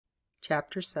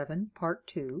Chapter 7, Part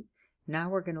 2. Now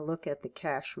we're going to look at the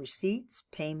cash receipts,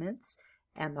 payments,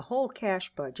 and the whole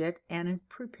cash budget, and in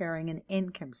preparing an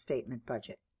income statement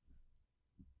budget.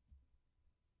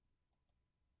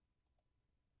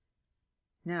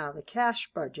 Now, the cash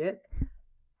budget,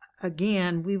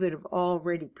 again, we would have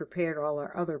already prepared all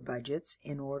our other budgets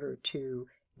in order to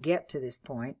get to this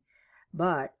point,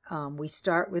 but we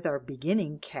start with our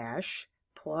beginning cash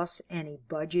plus any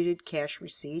budgeted cash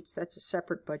receipts. That's a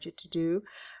separate budget to do,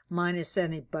 minus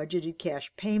any budgeted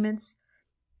cash payments,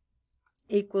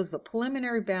 equals the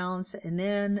preliminary balance, and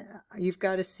then you've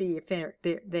got to see if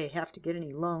they have to get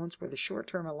any loans, whether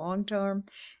short-term or long-term,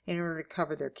 in order to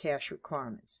cover their cash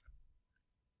requirements.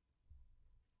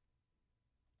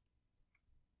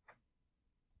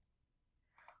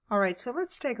 All right, so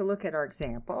let's take a look at our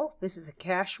example. This is a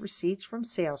cash receipts from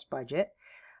sales budget.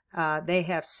 They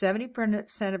have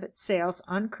 70% of its sales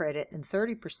on credit and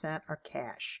 30% are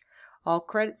cash. All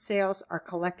credit sales are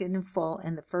collected in full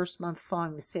in the first month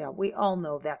following the sale. We all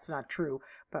know that's not true,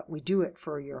 but we do it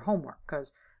for your homework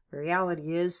because the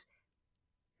reality is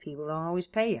people don't always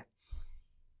pay you.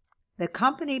 The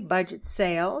company budget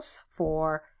sales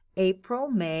for April,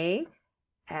 May,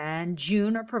 and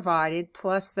June are provided,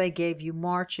 plus they gave you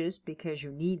March's because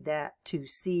you need that to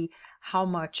see how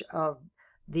much of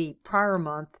the prior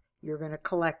month you're going to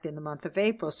collect in the month of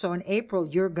April. So in April,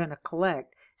 you're going to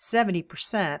collect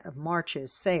 70% of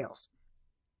March's sales.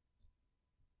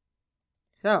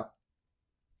 So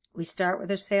we start with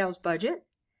our sales budget,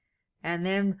 and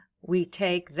then we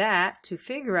take that to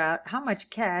figure out how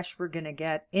much cash we're going to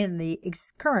get in the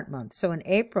current month. So in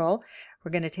April,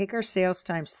 we're going to take our sales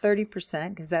times 30%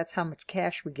 because that's how much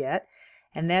cash we get.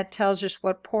 And that tells us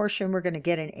what portion we're going to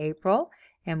get in April.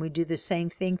 And we do the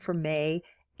same thing for May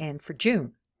and for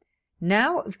June.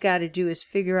 Now what we've got to do is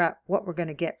figure out what we're going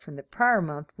to get from the prior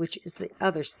month, which is the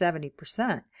other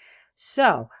 70%.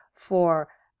 So for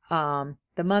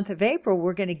the month of April,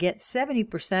 we're going to get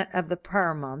 70% of the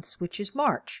prior months, which is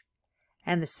March.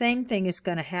 And the same thing is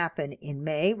going to happen in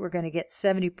May. We're going to get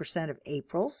 70% of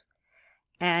April's.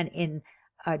 And in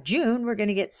June, we're going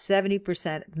to get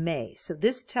 70% of May. So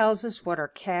this tells us what our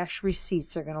cash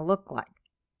receipts are going to look like.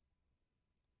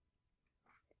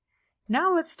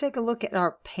 Now let's take a look at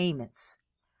our payments.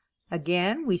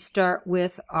 Again, we start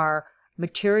with our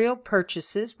material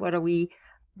purchases. What are we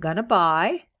going to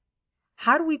buy?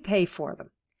 How do we pay for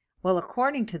them? Well,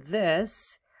 according to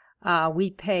this, we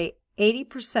pay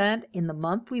 80% in the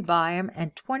month we buy them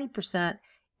and 20%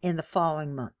 in the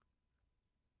following month.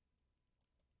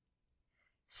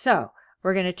 So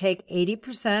we're going to take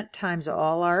 80% times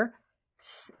all our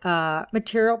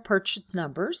material purchase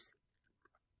numbers.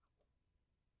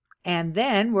 And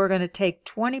then we're going to take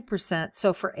 20%.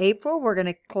 So for April, we're going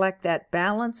to collect that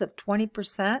balance of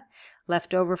 20%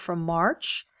 left over from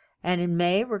March. And in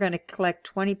May, we're going to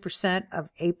collect 20% of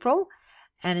April.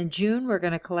 And in June, we're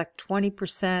going to collect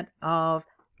 20% of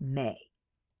May.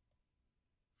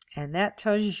 And that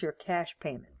tells you your cash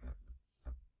payments.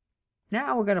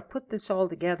 Now we're going to put this all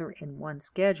together in one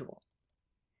schedule.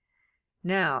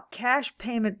 Now, cash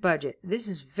payment budget. This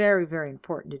is very, very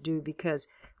important to do because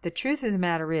the truth of the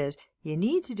matter is you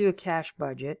need to do a cash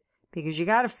budget because you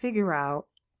got to figure out,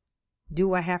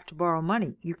 do I have to borrow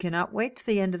money? You cannot wait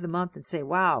till the end of the month and say,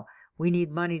 wow, we need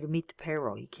money to meet the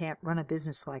payroll. You can't run a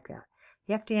business like that.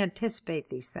 You have to anticipate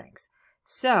these things.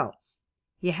 So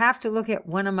you have to look at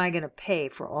when am I going to pay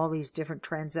for all these different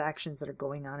transactions that are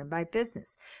going on in my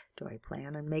business. Do I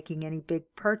plan on making any big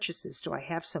purchases? Do I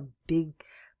have some big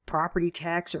property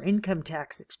tax or income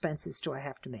tax expenses do I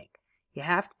have to make? You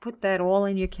have to put that all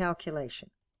in your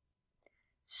calculation.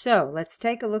 So let's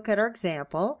take a look at our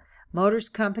example. Motors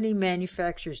Company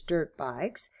manufactures dirt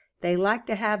bikes. They like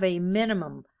to have a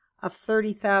minimum of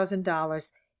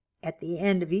 $30,000 at the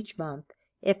end of each month.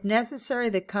 If necessary,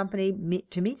 the company,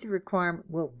 to meet the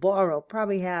requirement, will borrow,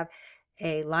 probably have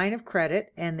a line of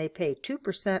credit, and they pay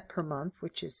 2% per month,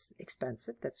 which is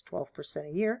expensive. That's 12%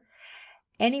 a year.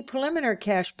 Any preliminary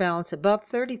cash balance above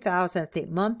 $30,000 at the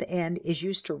month end is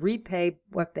used to repay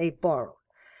what they borrowed.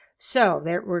 So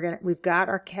there we've got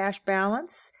our cash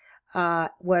balance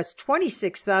was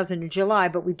 $26,000 in July,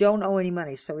 but we don't owe any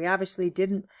money, so we obviously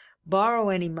didn't borrow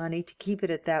any money to keep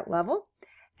it at that level.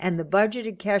 And the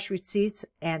budgeted cash receipts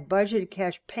and budgeted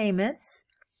cash payments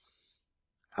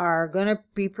are going to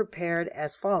be prepared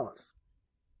as follows.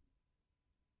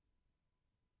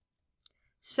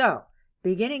 So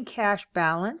beginning cash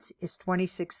balance is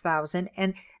 $26,000,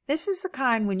 and this is the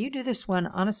kind, when you do this one,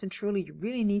 honest and truly, you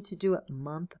really need to do it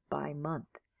month by month.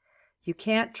 You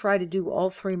can't try to do all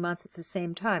 3 months at the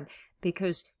same time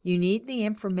because you need the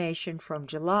information from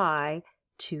July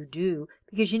to do,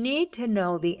 because you need to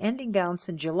know the ending balance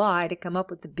in July to come up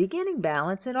with the beginning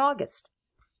balance in August.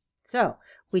 So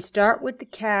we start with the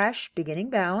cash beginning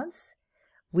balance.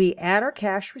 We add our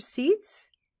cash receipts,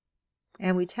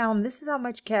 and we tell them this is how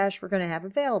much cash we're going to have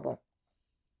available.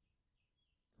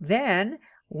 Then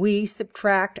we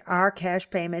subtract our cash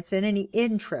payments and any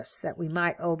interest that we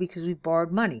might owe because we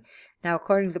borrowed money. Now,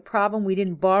 according to the problem, we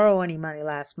didn't borrow any money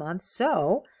last month,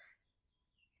 so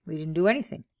we didn't do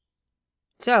anything.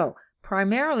 So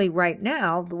primarily right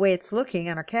now, the way it's looking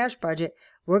on our cash budget,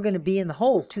 we're going to be in the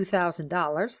hole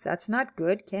 $2,000. That's not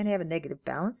good. Can't have a negative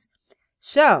balance.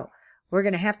 So we're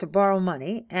going to have to borrow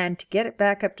money, and to get it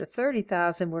back up to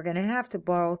 $30,000, we're going to have to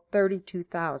borrow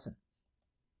 $32,000.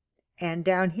 And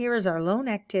down here is our loan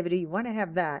activity. You want to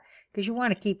have that because you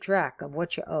want to keep track of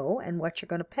what you owe and what you're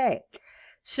going to pay.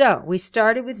 So we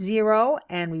started with 0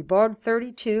 and we borrowed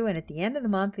 32, and at the end of the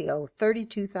month we owe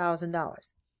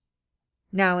 $32,000.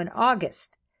 Now in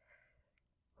August,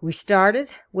 we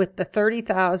started with the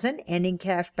 $30,000 ending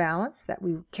cash balance that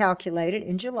we calculated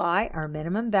in July, our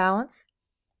minimum balance.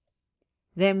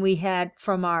 Then we had,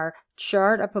 from our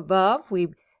chart up above, we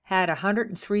had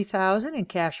 $103,000 in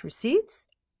cash receipts.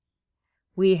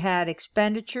 We had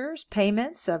expenditures,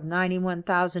 payments of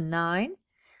 $91,009.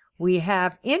 We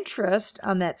have interest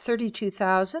on that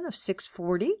 $32,000 of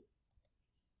 $640.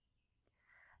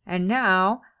 And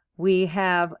now we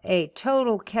have a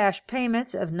total cash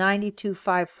payments of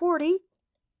 $92,540.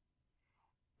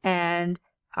 And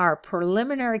our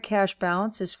preliminary cash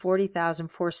balance is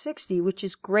 $40,460, which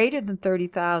is greater than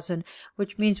 $30,000,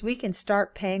 which means we can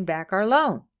start paying back our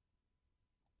loan.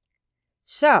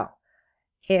 So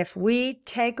if we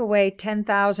take away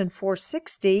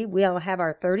 $10,460, we'll have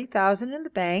our $30,000 in the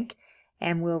bank,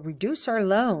 and we'll reduce our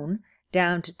loan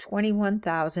down to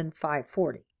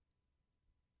 $21,540.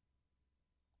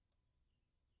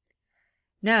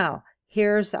 Now,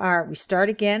 here's we start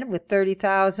again with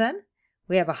 $30,000.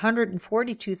 We have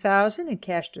 $142,000 in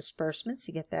cash disbursements.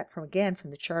 You get that from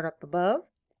the chart up above.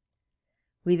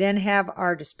 We then have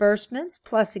our disbursements,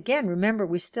 plus again, remember,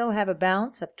 we still have a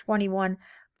balance of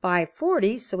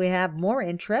 $21,540, so we have more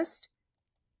interest.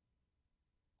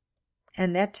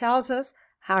 And that tells us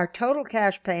our total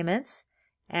cash payments.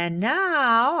 And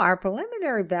now our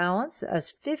preliminary balance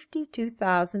is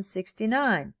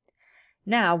 $52,069.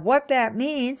 Now, what that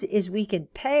means is we can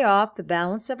pay off the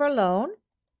balance of our loan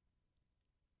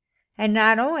and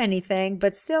not owe anything,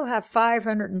 but still have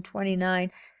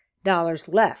 $529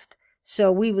 left.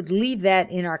 So we would leave that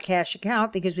in our cash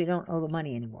account because we don't owe the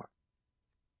money anymore.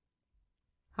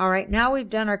 All right, now we've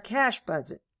done our cash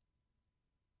budget.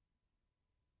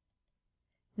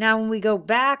 Now when we go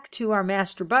back to our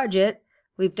master budget,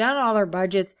 we've done all our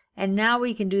budgets, and now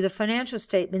we can do the financial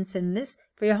statements. And this,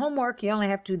 for your homework, you only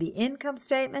have to do the income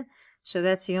statement, so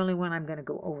that's the only one I'm going to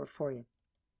go over for you.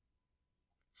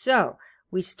 So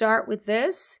we start with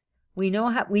this. We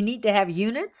know we need to have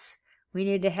units. We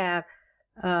need to have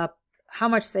how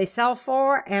much they sell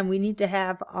for, and we need to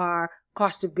have our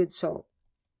cost of goods sold.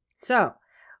 So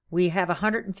we have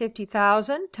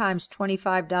 $150,000 times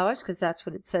 $25 because that's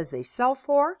what it says they sell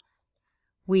for.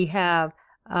 We have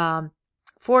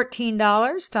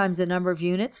 $14 times the number of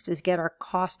units to get our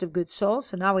cost of goods sold.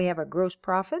 So now we have a gross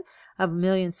profit of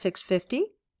 $1,650,000.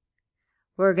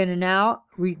 We're going to now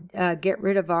get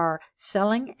rid of our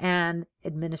selling and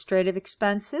administrative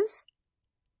expenses.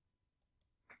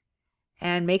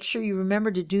 And make sure you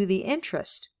remember to do the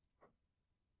interest.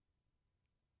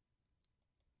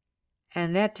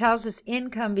 And that tells us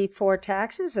income before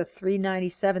taxes of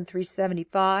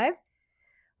 $397,375.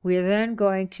 We're then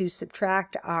going to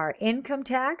subtract our income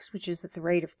tax, which is at the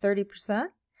rate of 30%.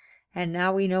 And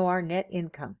now we know our net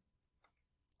income.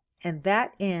 And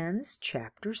that ends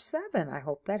Chapter 7. I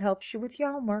hope that helps you with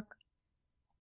your homework.